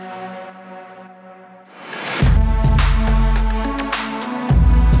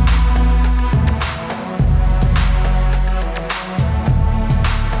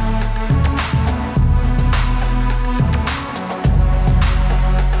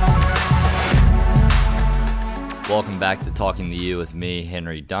Welcome back to Talking to You with me,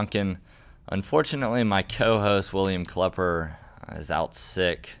 Henry Duncan. Unfortunately, my co-host, William Klepper, is out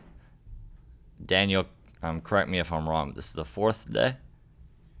sick. Daniel, correct me if I'm wrong, but this is the fourth day?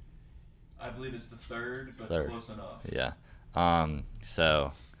 I believe it's the third, but close enough. Yeah.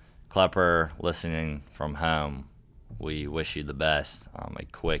 So, Klepper, listening from home, we wish you the best, a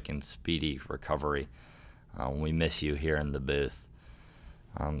quick and speedy recovery. We miss you here in the booth.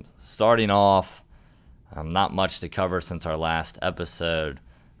 Starting off, not much to cover since our last episode,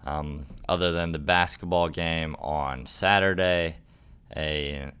 other than the basketball game on Saturday,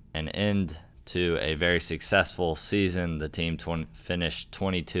 an end to a very successful season. The team finished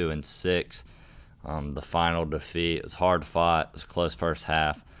 22-6. The final defeat was hard fought. It was a close first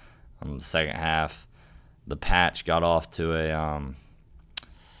half. The second half, the Patch got off to a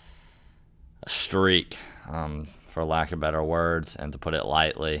streak, for lack of better words, and to put it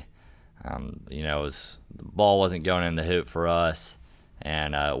lightly. The ball wasn't going in the hoop for us,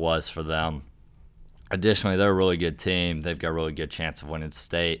 and it was for them. Additionally, they're a really good team. They've got a really good chance of winning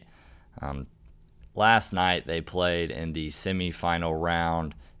state. Last night, they played in the semifinal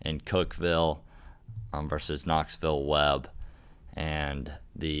round in Cookeville versus Knoxville Webb, and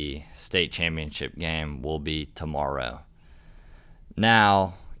the state championship game will be tomorrow.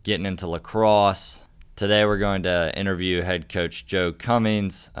 Now, getting into lacrosse. Today we're going to interview head coach Joe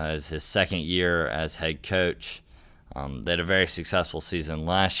Cummings as his second year as head coach. They had a very successful season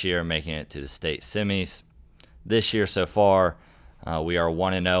last year, making it to the state semis. This year so far, we are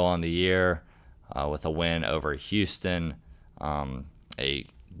 1-0 on the year with a win over Houston, a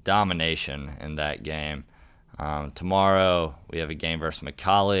domination in that game. Tomorrow we have a game versus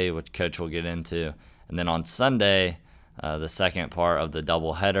McCallie, which coach will get into. And then on Sunday, the second part of the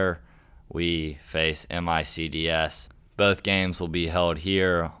doubleheader, we face MICDS. Both games will be held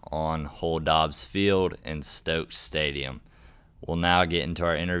here on Hull Dobbs Field in Stokes Stadium. We'll now get into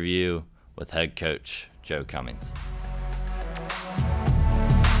our interview with head coach Joe Cummings.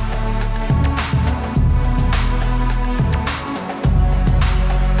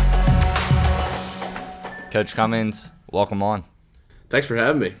 Coach Cummings, welcome on. Thanks for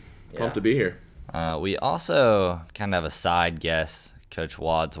having me. Pumped to be here. We also kind of have a side guest, Coach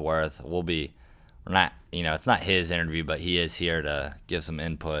Wadsworth. It's not his interview, but he is here to give some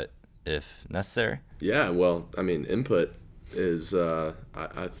input if necessary. Yeah, well, input is,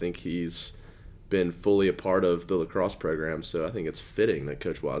 I think he's been fully a part of the lacrosse program, so I think it's fitting that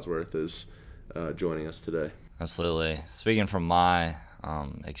Coach Wadsworth is joining us today. Absolutely. Speaking from my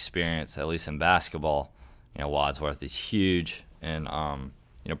experience, at least in basketball, Wadsworth is huge in,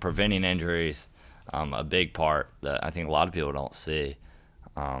 preventing injuries, a big part that I think a lot of people don't see.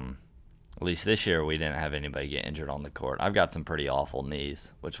 At least this year, we didn't have anybody get injured on the court. I've got some pretty awful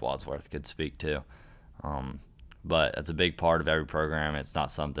knees, which Wadsworth could speak to. But it's a big part of every program. It's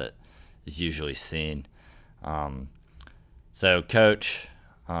not something that is usually seen. So, Coach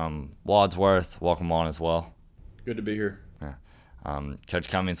Wadsworth, welcome on as well. Good to be here. Yeah. Coach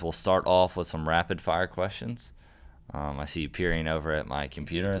Cummings, will start off with some rapid-fire questions. I see you peering over at my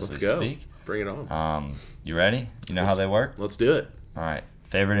computer as we speak. Bring it on. You ready? You know how they work? Let's do it. All right.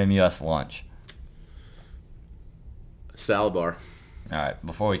 Favorite MUS lunch? Salad bar. All right.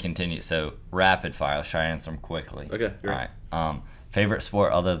 Before we continue, so rapid fire. Let's try to answer them quickly. Okay, great. All right. Favorite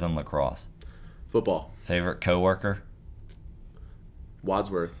sport other than lacrosse? Football. Favorite coworker?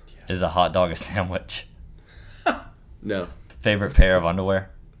 Wadsworth. Yes. Is a hot dog a sandwich? No. Favorite pair of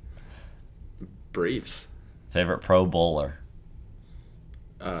underwear? Briefs. Favorite Pro Bowler?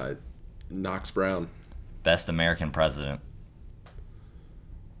 Knox Brown. Best American president?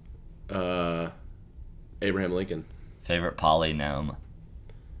 Abraham Lincoln. Favorite polynomial?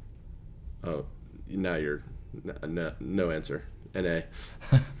 Oh, now you're no answer. NA.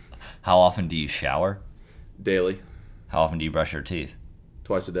 How often do you shower? Daily. How often do you brush your teeth?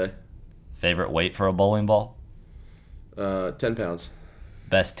 Twice a day. Favorite weight for a bowling ball? 10 pounds.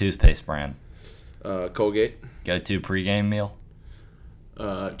 Best toothpaste brand? Colgate. Go-to pregame meal?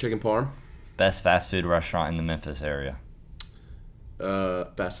 Chicken parm. Best fast food restaurant in the Memphis area?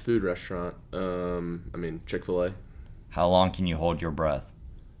 Fast food restaurant. Chick-fil-A. How long can you hold your breath?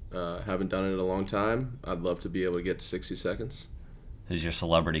 Haven't done it in a long time. I'd love to be able to get to 60 seconds. Who's your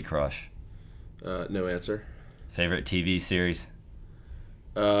celebrity crush? No answer. Favorite TV series?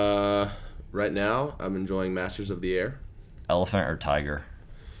 Right now, I'm enjoying Masters of the Air. Elephant or tiger?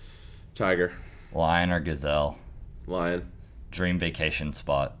 Tiger. Lion or gazelle? Lion. Dream vacation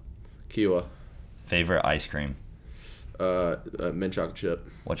spot? Kiowa. Favorite ice cream? Mint chocolate chip.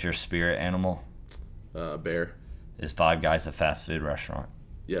 What's your spirit animal? Bear. Is Five Guys a fast food restaurant?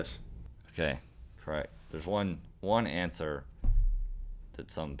 Yes. Okay, correct. There's one one answer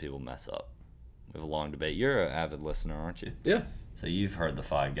that some people mess up. We have a long debate. You're an avid listener, aren't you? Yeah. So you've heard the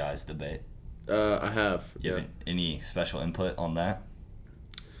Five Guys debate. I have. You Yeah. have any special input on that?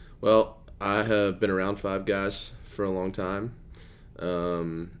 Well, I have been around Five Guys for a long time.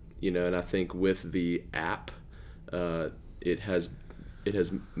 And I think with the app, it has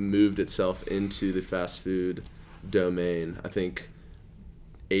moved itself into the fast food domain. I think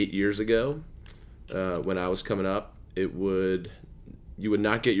 8 years ago, when I was coming up, you would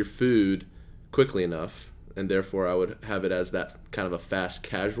not get your food quickly enough, and therefore I would have it as that kind of a fast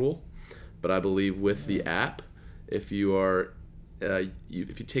casual. But I believe with the app, if you are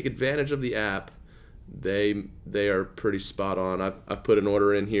if you take advantage of the app, they are pretty spot on. I've put an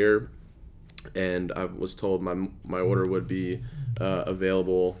order in here, and I was told my order would be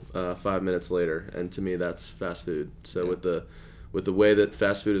available 5 minutes later, and to me that's fast food. So with the way that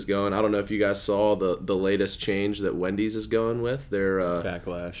fast food is going, I don't know if you guys saw the latest change that Wendy's is going with. Their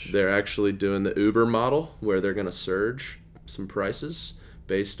backlash. They're actually doing the Uber model where they're going to surge some prices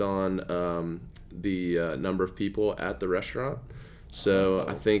based on the number of people at the restaurant. So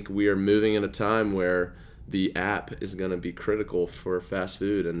I think we are moving in a time where the app is going to be critical for fast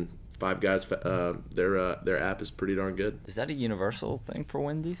food, and Five Guys, their app is pretty darn good. Is that a universal thing for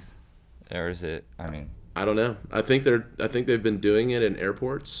Wendy's, or is it? I don't know. I think they've been doing it in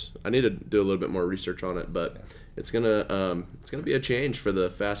airports. I need to do a little bit more research on it, but it's gonna be a change for the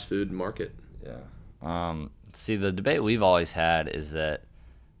fast food market. Yeah. See, the debate we've always had is that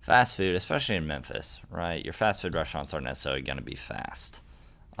fast food, especially in Memphis, right? Your fast food restaurants aren't necessarily going to be fast.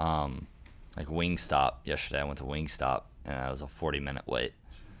 Like Wingstop, yesterday I went to Wingstop, and it was a 40-minute wait.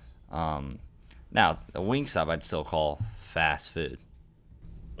 Now, a Wingstop I'd still call fast food.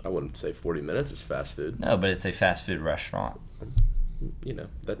 I wouldn't say 40 minutes is fast food. No, but it's a fast food restaurant.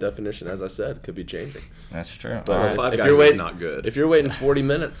 That definition, as I said, could be changing. That's true. But Five if Guys you're waiting, is not good. If you're waiting 40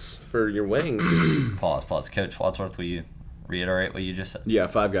 minutes for your wings, Pause. Coach Wadsworth, will you reiterate what you just said? Yeah,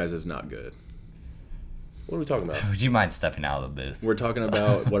 Five Guys is not good. what are we talking about? Would you mind stepping out of the booth? We're talking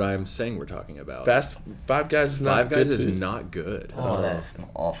about what I'm saying we're talking about. Five Guys is not Five Guys good is food. not good. Oh, that's an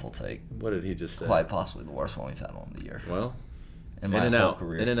awful take. What did he just say? Quite possibly the worst one we've had on the year. Well, In my In and whole Out.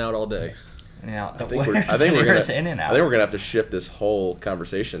 career. In and Out all day. Now, I think we're gonna have to shift this whole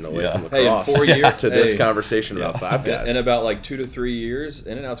conversation away from Hey, in lacrosse 4 years to this hey. conversation about Five Guys. In about like 2 to 3 years,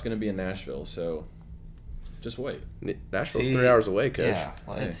 In and Out's going to be in Nashville, so just wait. Nashville's 3 hours away, Coach. Yeah,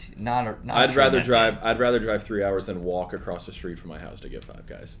 well, it's not a I'd true rather net drive. thing. I'd rather drive 3 hours than walk across the street from my house to get Five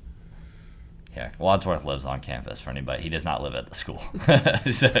Guys. Yeah, Wadsworth lives on campus. For anybody, he does not live at the school.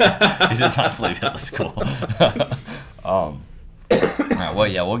 So, he does not sleep at the school. All right, well,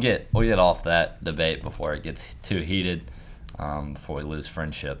 yeah, we'll get off that debate before it gets too heated, before we lose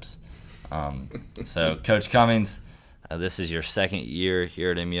friendships. So, Coach Cummings, this is your second year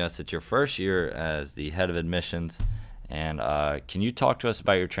here at MUS. It's your first year as the head of admissions. And can you talk to us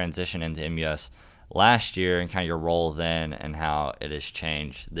about your transition into MUS last year and kind of your role then and how it has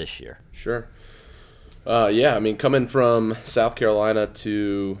changed this year? Sure. Yeah, I mean, coming from South Carolina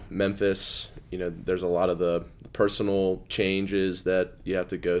to Memphis, there's a lot of the personal changes that you have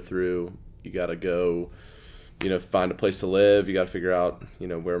to go through. You got to go, find a place to live. You got to figure out,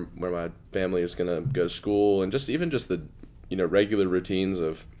 where my family is going to go to school, and just the, regular routines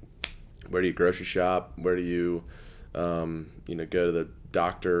of where do you grocery shop, where do you, go to the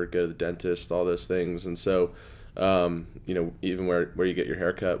doctor, go to the dentist, all those things. And so, even where you get your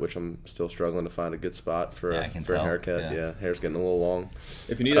haircut, which I'm still struggling to find a good spot for a haircut. Yeah, hair's getting a little long.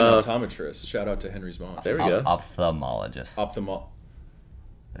 If you need an optometrist, shout out to Henry's mom. There we go. Ophthalmologist.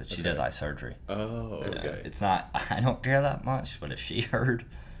 She does eye surgery. Oh, Yeah, okay. it's not. I don't care that much, but if she heard,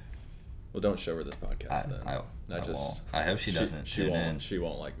 well, don't show her this podcast then. I won't. I hope she doesn't She tune won't. in. She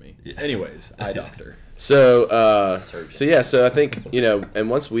won't like me. Yeah. Anyways, eye doctor. So I think and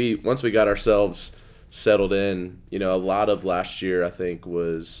once we got ourselves settled in, a lot of last year I think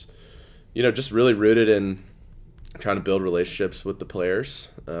was, just really rooted in trying to build relationships with the players,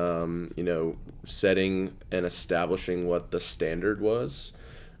 setting and establishing what the standard was,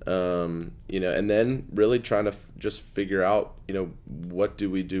 and then really trying to just figure out, what do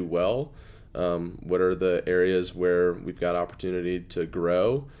we do well, what are the areas where we've got opportunity to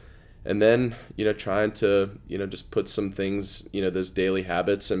grow. And then, trying to, just put some things, those daily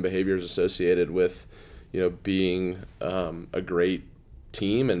habits and behaviors associated with, being a great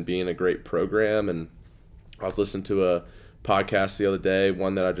team and being a great program. And I was listening to a podcast the other day,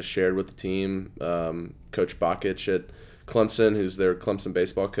 one that I just shared with the team, Coach Bakich at Clemson, who's their Clemson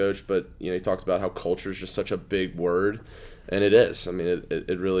baseball coach. But, he talks about how culture is just such a big word. And it is. I mean,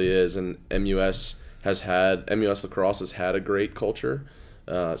 it really is. And MUS MUS Lacrosse has had a great culture.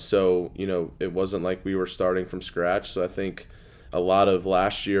 So, it wasn't like we were starting from scratch. So I think a lot of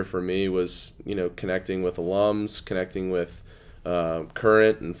last year for me was, connecting with alums, connecting with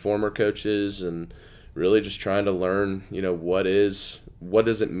current and former coaches, and really just trying to learn, what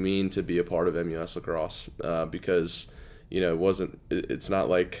does it mean to be a part of MUS Lacrosse? Because, it's not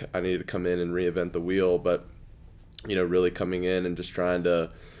like I needed to come in and reinvent the wheel, but, really coming in and just trying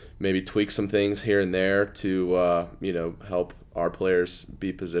to maybe tweak some things here and there to, help our players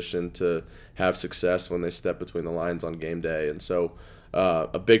be positioned to have success when they step between the lines on game day. And so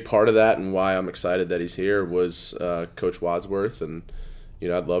a big part of that and why I'm excited that he's here was Coach Wadsworth. And,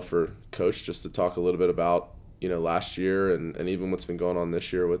 I'd love for Coach just to talk a little bit about, last year and even what's been going on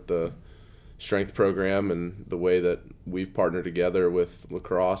this year with the strength program and the way that we've partnered together with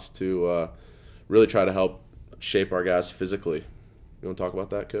Lacrosse to really try to help shape our guys physically. You want to talk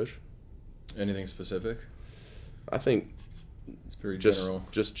about that, Coach? Anything specific? I think It's pretty just general.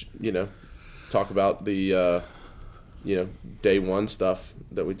 just talk about the day one stuff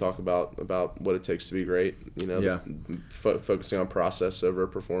that we talk about what it takes to be great. Yeah. Focusing on process over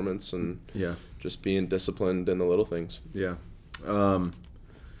performance and Yeah. just being disciplined in the little things. Yeah. I'm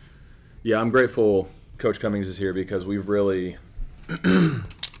grateful Coach Cummings is here because we've really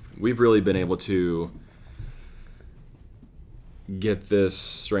been able to get this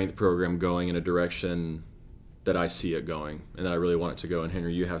strength program going in a direction that I see it going and that I really want it to go. And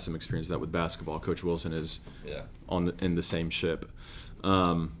Henry, you have some experience with that with basketball. Coach Wilson is in the same ship.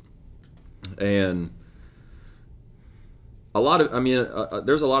 And there's a lot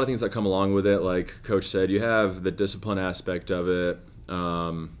of things that come along with it. Like Coach said, you have the discipline aspect of it.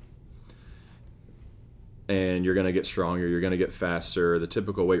 And you're going to get stronger, you're going to get faster, the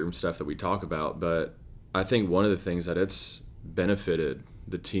typical weight room stuff that we talk about. But I think one of the things that it's benefited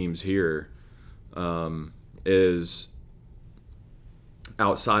the teams here is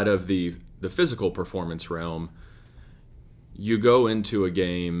outside of the physical performance realm, you go into a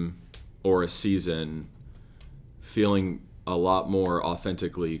game or a season feeling a lot more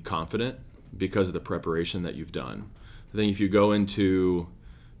authentically confident because of the preparation that you've done. I think if you go into,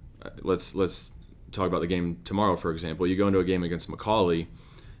 let's talk about the game tomorrow, for example. You go into a game against Macaulay,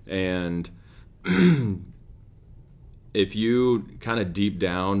 and if you kind of deep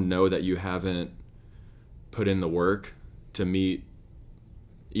down know that you haven't put in the work to meet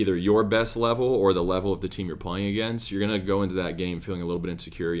either your best level or the level of the team you're playing against, you're going to go into that game feeling a little bit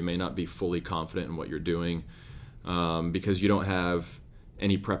insecure. You may not be fully confident in what you're doing because you don't have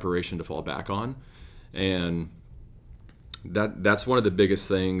any preparation to fall back on. And that's one of the biggest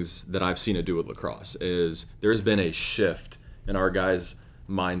things that I've seen it do with lacrosse is there's been a shift in our guys'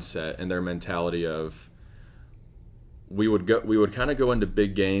 mindset and their mentality of we would kind of go into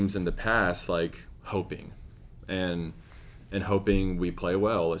big games in the past like hoping and hoping we play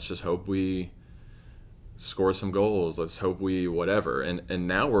well. Let's just hope we score some goals. Let's hope we whatever. And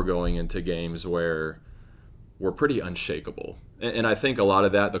now we're going into games where we're pretty unshakable. And I think a lot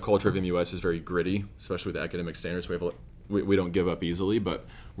of that, the culture of MUS is very gritty, especially with the academic standards. We don't give up easily, but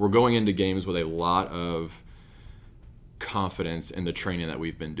we're going into games with a lot of confidence in the training that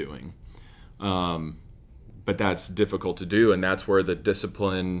we've been doing. But that's difficult to do, and that's where the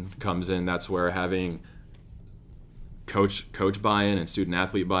discipline comes in. That's where having coach buy-in and student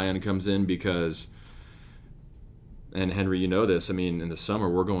athlete buy-in comes in because, and Henry, you know this, I mean, in the summer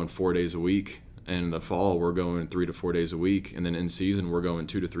we're going 4 days a week, and in the fall we're going 3 to 4 days a week, and then in season we're going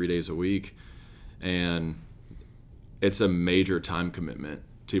 2 to 3 days a week, and it's a major time commitment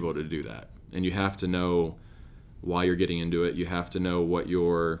to be able to do that. And you have to know why you're getting into it. You have to know what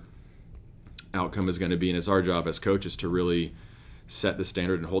your outcome is going to be, and it's our job as coaches to really set the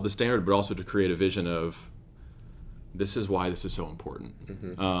standard and hold the standard, but also to create a vision of this is why this is so important.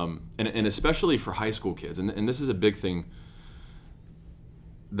 Mm-hmm. And especially for high school kids, and this is a big thing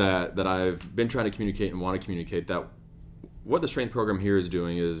that I've been trying to communicate and want to communicate, that what the strength program here is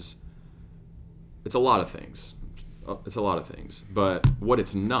doing is it's a lot of things. But what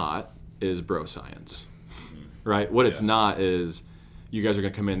it's not is bro science, right? What it's not is you guys are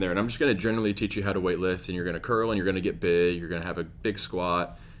going to come in there and I'm just going to generally teach you how to weight lift, and you're going to curl and you're going to get big. You're going to have a big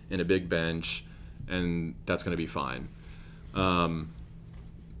squat and a big bench, and that's going to be fine.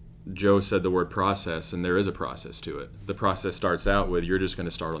 Joe said the word process, and there is a process to it. The process starts out with you're just going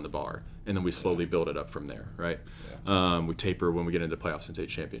to start on the bar, and then we slowly build it up from there, right? Yeah. We taper when we get into playoffs and state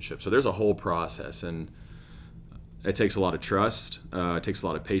championships. So there's a whole process, and it takes a lot of trust. It takes a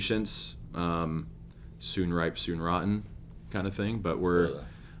lot of patience. Soon ripe, soon rotten kind of thing. But we're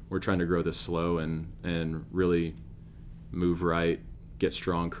trying to grow this slow and really move right, get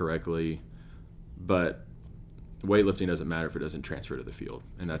strong correctly, but weightlifting doesn't matter if it doesn't transfer to the field,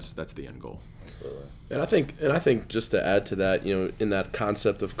 and that's the end goal. Absolutely. And I think just to add to that, in that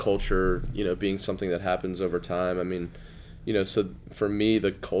concept of culture, being something that happens over time. I mean, so for me,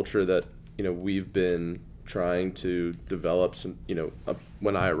 the culture that we've been trying to develop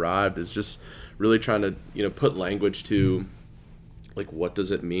when I arrived is just really trying to put language to like what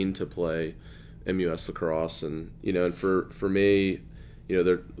does it mean to play MUS lacrosse, and and for me,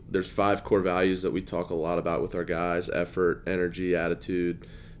 there's 5 core values that we talk a lot about with our guys: effort, energy, attitude,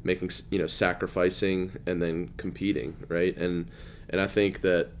 making sacrificing, and then competing, right? And I think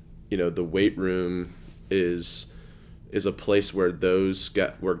that the weight room is a place where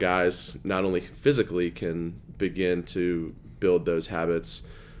where guys not only physically can begin to build those habits,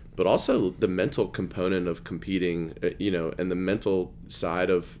 but also the mental component of competing, and the mental side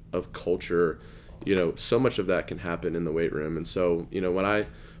of culture. So much of that can happen in the weight room. And so when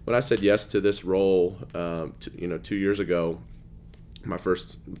I said yes to this role 2 years ago, my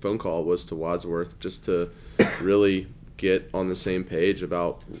first phone call was to Wadsworth just to really get on the same page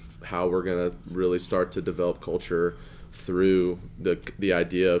about how we're going to really start to develop culture through the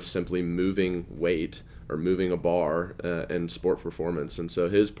idea of simply moving weight or moving a bar in sport performance. And so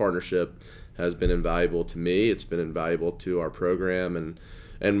his partnership has been invaluable to me. It's been invaluable to our program.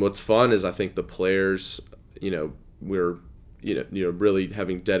 And what's fun is I think the players, we're really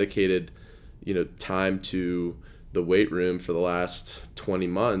having dedicated time to the weight room for the last 20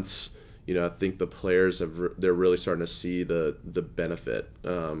 months. I think the players they're really starting to see the benefit,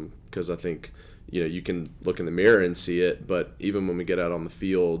 because I think you can look in the mirror and see it, but even when we get out on the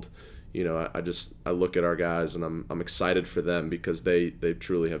field, I look at our guys and I'm excited for them because they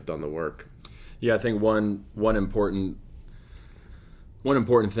truly have done the work. Yeah, I think one important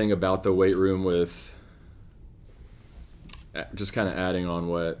thing about the weight room, with just kind of adding on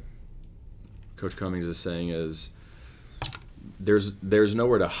what Coach Cummings is saying, is there's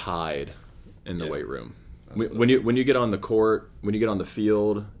nowhere to hide in the weight room. When you get on the court, when you get on the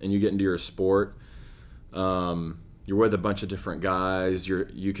field, and you get into your sport, you're with a bunch of different guys.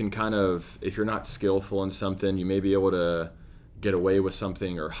 You can kind of, if you're not skillful in something, you may be able to get away with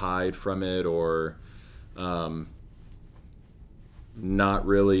something or hide from it, or not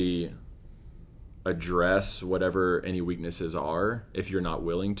really address whatever any weaknesses are if you're not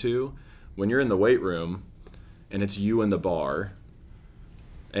willing to. When you're in the weight room and it's you and the bar,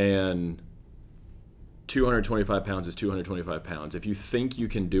 and 225 pounds is 225 pounds. If you think you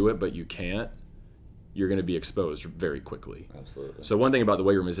can do it but you can't, you're going to be exposed very quickly. Absolutely. So one thing about the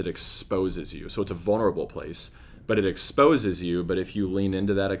weight room is it exposes you. So it's a vulnerable place, but it exposes you. But if you lean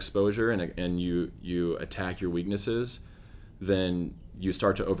into that exposure and you attack your weaknesses, then you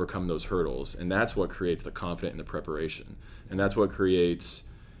start to overcome those hurdles. And that's what creates the confidence in the preparation. And that's what creates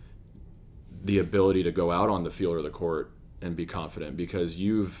the ability to go out on the field or the court and be confident, because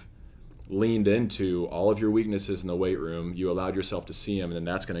you've leaned into all of your weaknesses in the weight room. You allowed yourself to see them, and then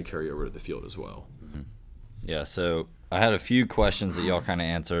that's going to carry over to the field as well. Mm-hmm. Yeah, so I had a few questions that y'all kind of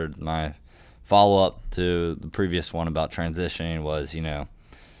answered. My follow-up to the previous one about transitioning was,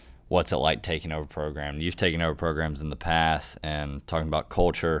 what's it like taking over a program? You've taken over programs in the past, and talking about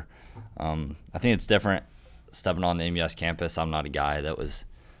culture. I think it's different stepping on the MUS campus. I'm not a guy that was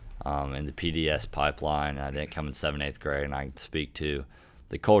in the PDS pipeline. I didn't come in 7th, 8th grade, and I can speak to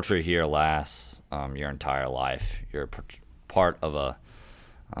the culture here lasts your entire life. You're part of a,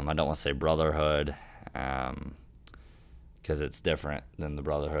 I don't want to say brotherhood, because it's different than the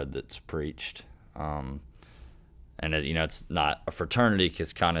brotherhood that's preached. And it's not a fraternity,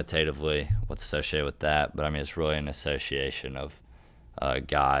 because connotatively what's associated with that, but I mean it's really an association of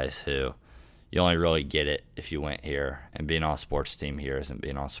guys who you only really get it if you went here, and being on a sports team here isn't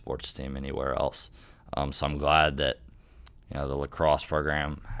being on a sports team anywhere else. So I'm glad that the lacrosse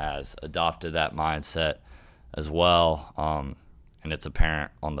program has adopted that mindset as well, and it's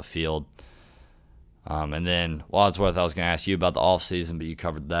apparent on the field. And then Wadsworth, I was going to ask you about the off season, but you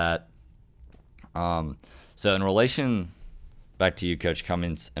covered that. So in relation, back to you, Coach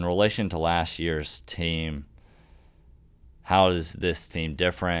Cummings, in relation to last year's team, how is this team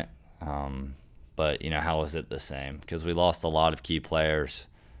different? But how is it the same? Because we lost a lot of key players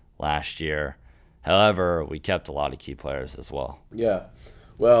last year. However, we kept a lot of key players as well. Yeah.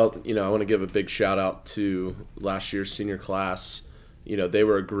 Well, I want to give a big shout out to last year's senior class. They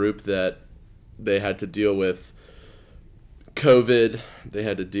were a group that they had to deal with COVID. They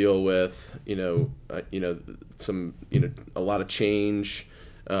had to deal with, some, a lot of change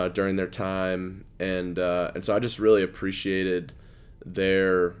during their time. And so I just really appreciated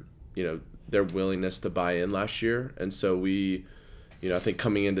their willingness to buy in last year. And so we I think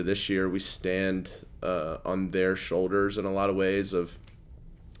coming into this year, we stand on their shoulders in a lot of ways of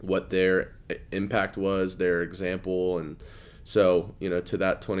what their impact was, their example. And so, to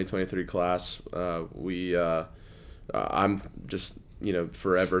that 2023 class, I'm just,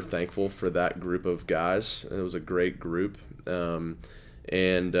 forever thankful for that group of guys. It was a great group.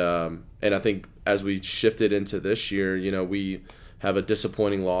 And I think as we shifted into this year, we have a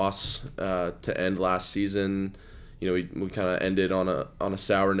disappointing loss to end last season. We kind of ended on a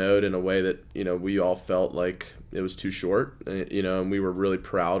sour note in a way that we all felt like it was too short. And we were really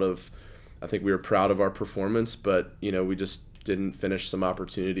proud of. I think we were proud of our performance, but we just didn't finish some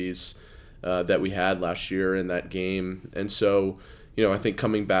opportunities that we had last year in that game. And so, I think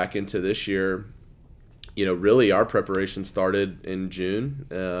coming back into this year, really our preparation started in June.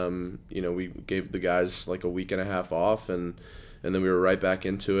 We gave the guys like a week and a half off, and then we were right back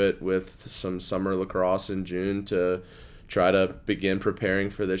into it with some summer lacrosse in June to try to begin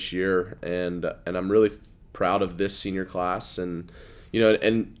preparing for this year. And I'm really proud of this senior class. And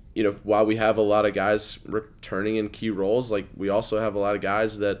while we have a lot of guys returning in key roles, like we also have a lot of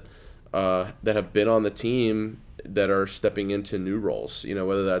guys that have been on the team that are stepping into new roles.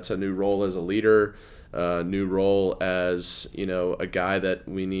 Whether that's a new role as a leader, new role as a guy that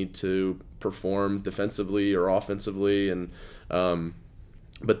we need to perform defensively or offensively. And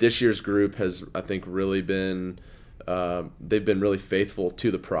but this year's group has, I think, really been they've been really faithful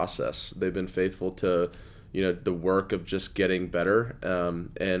to the process. They've been faithful to the work of just getting better.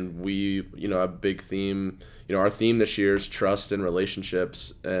 And we, a big theme, our theme this year is trust and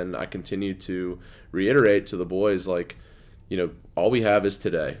relationships. And I continue to reiterate to the boys, like, all we have is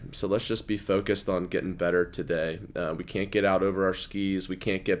today. So let's just be focused on getting better today. We can't get out over our skis. We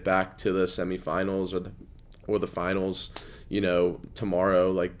can't get back to the semifinals or the finals,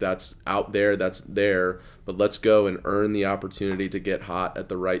 tomorrow. Like, that's out there, that's there. But let's go and earn the opportunity to get hot at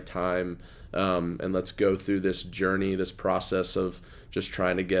the right time. And let's go through this journey, this process of just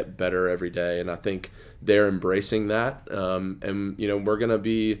trying to get better every day. And I think they're embracing that. And we're going to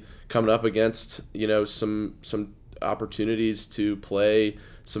be coming up against, some opportunities to play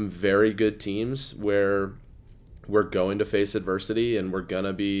some very good teams where we're going to face adversity and we're going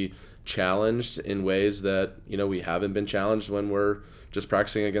to be challenged in ways that, we haven't been challenged when we're just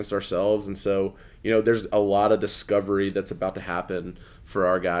practicing against ourselves. And so, there's a lot of discovery that's about to happen for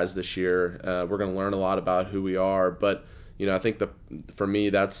our guys this year. We're going to learn a lot about who we are, but I think for me,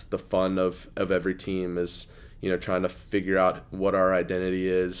 that's the fun of every team is, trying to figure out what our identity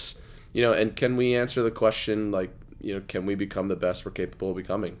is, and can we answer the question, like, can we become the best we're capable of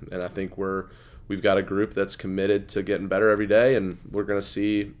becoming? And I think we've got a group that's committed to getting better every day, and we're going to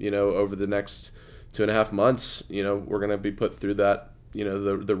see, over the next 2.5 months, we're going to be put through that,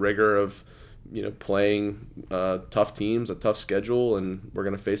 the rigor of, playing tough teams, a tough schedule, and we're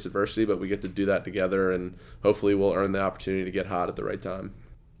going to face adversity, but we get to do that together, and hopefully we'll earn the opportunity to get hot at the right time.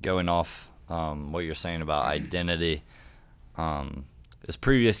 Going off what you're saying about identity, this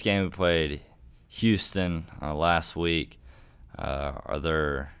previous game we played Houston last week.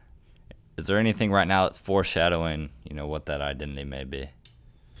 Is there anything right now that's foreshadowing, what that identity may be?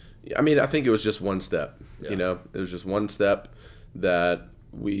 I mean, I think it was just one step. Yeah. It was just one step that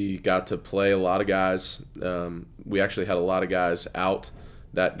we got to play a lot of guys. We actually had a lot of guys out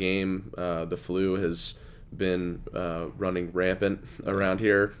that game. The flu has been running rampant around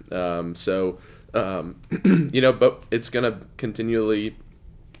here. But it's going to continually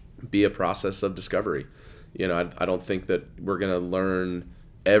be a process of discovery. I don't think that we're going to learn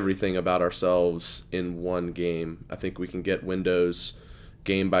everything about ourselves in one game. I think we can get windows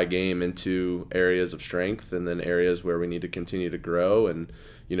game by game into areas of strength and then areas where we need to continue to grow. And,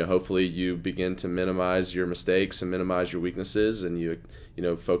 hopefully you begin to minimize your mistakes and minimize your weaknesses, and you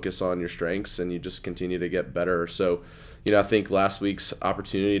focus on your strengths, and you just continue to get better. So, I think last week's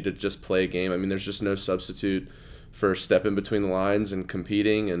opportunity to just play a game, I mean, there's just no substitute for stepping between the lines and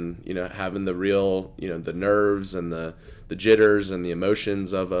competing and, having the real, the nerves and the jitters and the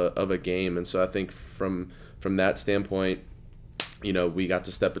emotions of a game. And so I think from that standpoint, we got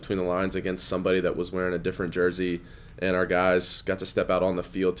to step between the lines against somebody that was wearing a different jersey, and our guys got to step out on the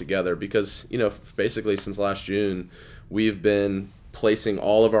field together because, basically since last June, we've been placing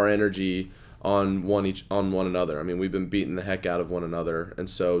all of our energy on one another. I mean, we've been beating the heck out of one another. And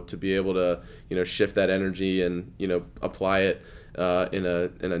so to be able to, shift that energy and, apply it in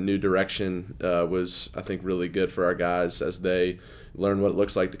a new direction was, I think, really good for our guys as they learn what it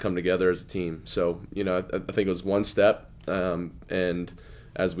looks like to come together as a team. So, I think it was one step. And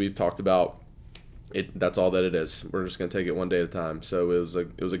as we've talked about, that's all that it is. We're just going to take it one day at a time. So it was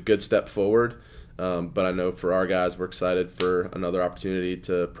a good step forward. But I know for our guys, we're excited for another opportunity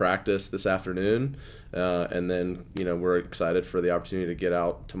to practice this afternoon. And then, we're excited for the opportunity to get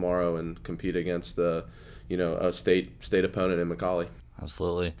out tomorrow and compete against a state opponent in McCallie.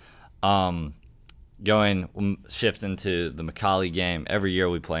 Absolutely. Shifting to the McCallie game, every year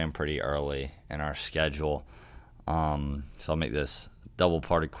we play them pretty early in our schedule. So I'll make this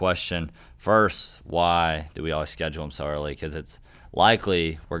double-parted question. First, why do we always schedule them so early? Because it's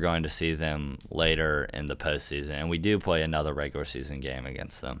likely we're going to see them later in the postseason, and we do play another regular season game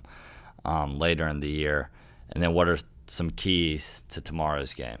against them later in the year. And then what are some keys to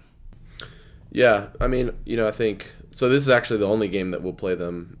tomorrow's game? Yeah, I mean, I think – so this is actually the only game that we'll play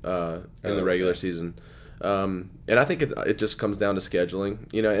them in the regular season. And I think it just comes down to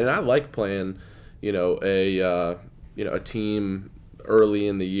scheduling. And I like playing, a team early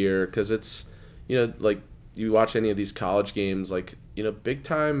in the year because it's, like you watch any of these college games, like,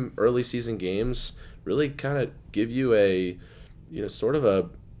 big-time early season games really kind of give you a, it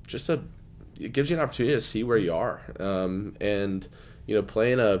gives you an opportunity to see where you are. And,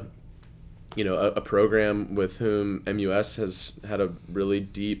 playing a program with whom MUS has had a really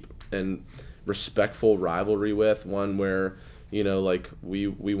deep and respectful rivalry with, one where, we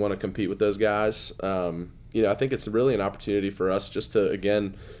want to compete with those guys. I think it's really an opportunity for us just to,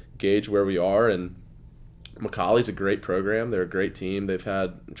 again, gauge where we are. And McCallie's a great program. They're a great team. They've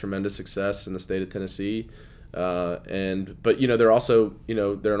had tremendous success in the state of Tennessee. But they're also,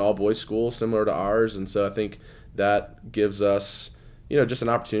 they're an all-boys school similar to ours. And so I think that gives us, just an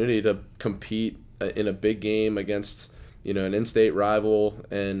opportunity to compete in a big game against, an in-state rival,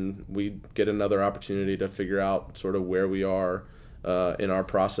 and we get another opportunity to figure out sort of where we are in our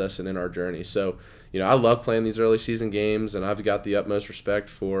process and in our journey. So, I love playing these early season games, and I've got the utmost respect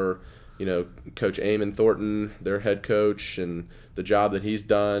for, Coach Eamon Thornton, their head coach, and the job that he's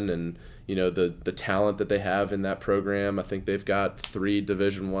done, and, the talent that they have in that program. I think they've got 3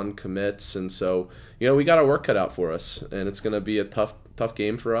 Division I commits, and so, we got our work cut out for us, and it's going to be a tough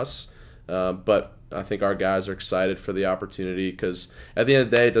game for us. But I think our guys are excited for the opportunity because at the end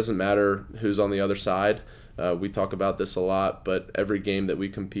of the day, it doesn't matter who's on the other side. We talk about this a lot, but every game that we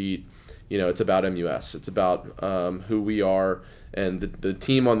compete, it's about MUS. It's about who we are, and the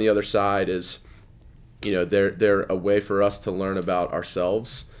team on the other side is, they're a way for us to learn about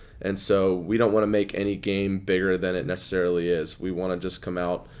ourselves. And so we don't want to make any game bigger than it necessarily is. We want to just come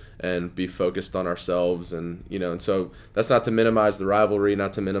out and be focused on ourselves, and and so that's not to minimize the rivalry,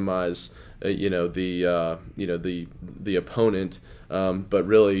 not to minimize the opponent, but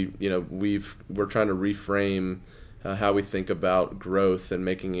really we're trying to reframe how we think about growth and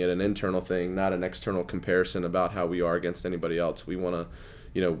making it an internal thing, not an external comparison about how we are against anybody else. We want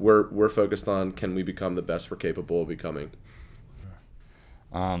to, we're focused on, can we become the best we're capable of becoming.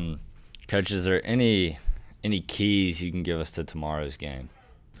 Coach, is there any keys you can give us to tomorrow's game?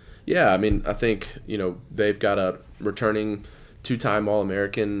 Yeah, I mean, I think, they've got a returning 2-time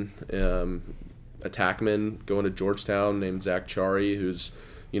All-American attackman going to Georgetown named Zach Chari, who's,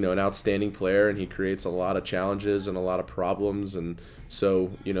 an outstanding player, and he creates a lot of challenges and a lot of problems. And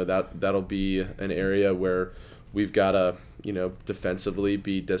so, that'll be an area where we've got to, defensively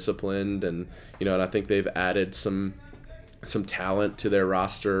be disciplined. And, and I think they've added some talent to their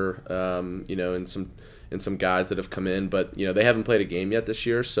roster, and some guys that have come in, but they haven't played a game yet this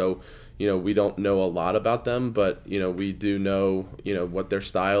year, so we don't know a lot about them, but we do know what their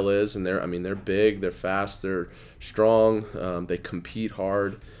style is, and they're big, they're fast, they're strong, they compete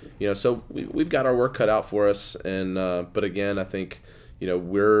hard, so we've got our work cut out for us, and but again, I think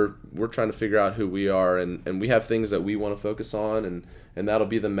we're trying to figure out who we are, and we have things that we want to focus on, and that'll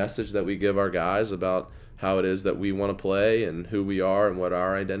be the message that we give our guys about how it is that we want to play and who we are and what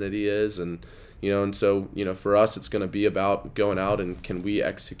our identity is. And and so for us, it's going to be about going out and can we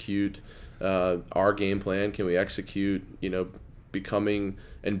execute our game plan? Can we execute becoming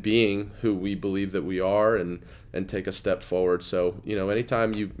and being who we believe that we are, and take a step forward. So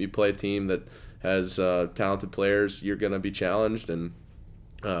anytime you play a team that has talented players, you're going to be challenged. And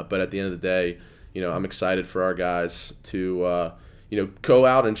but at the end of the day, I'm excited for our guys to go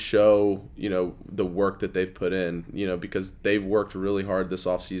out and show, the work that they've put in, because they've worked really hard this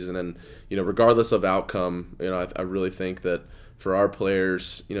offseason. And, regardless of outcome, I really think that for our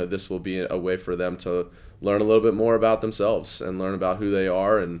players, this will be a way for them to learn a little bit more about themselves and learn about who they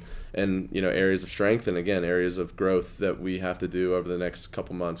are and areas of strength and, again, areas of growth that we have to do over the next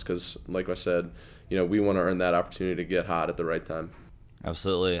couple months. Because, like I said, we want to earn that opportunity to get hot at the right time.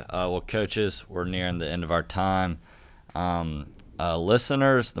 Absolutely. Well, coaches, we're nearing the end of our time.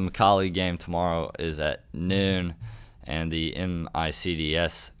 Listeners, the McCallie game tomorrow is at noon. And the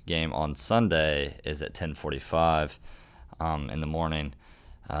MICDS game on Sunday is at 10:45 in the morning.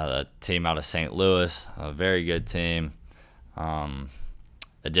 The team out of St. Louis, a very good team.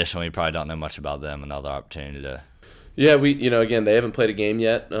 Additionally, you probably don't know much about them. Another opportunity to. Yeah, again, they haven't played a game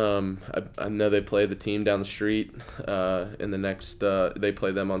yet. I know they play the team down the street in the next. They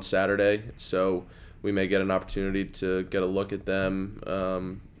play them on Saturday, so we may get an opportunity to get a look at them.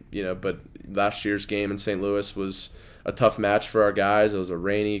 But last year's game in St. Louis was a tough match for our guys. It was a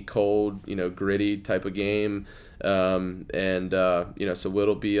rainy, cold, gritty type of game, so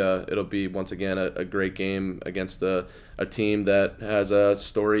it'll be once again a great game against a team that has a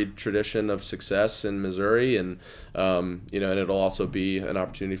storied tradition of success in Missouri, and it'll also be an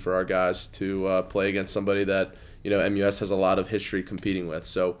opportunity for our guys to play against somebody that MUS has a lot of history competing with.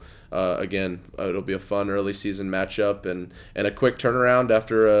 So again, it'll be a fun early season matchup and a quick turnaround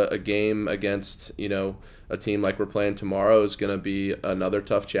after a game against a team like we're playing tomorrow is going to be another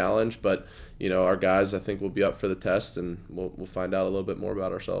tough challenge. But our guys, I think, will be up for the test, and we'll find out a little bit more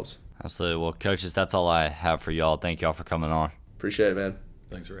about ourselves. Absolutely. Well, coaches, that's all I have for y'all. Thank y'all for coming on. Appreciate it, man.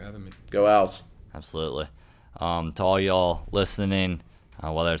 Thanks for having me. Go Owls. Absolutely. To all y'all listening,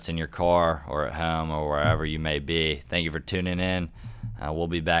 whether it's in your car or at home or wherever you may be, thank you for tuning in. We'll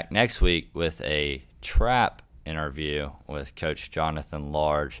be back next week with a trap interview with Coach Jonathan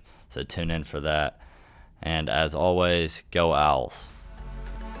Large, so tune in for that. And as always, go Owls.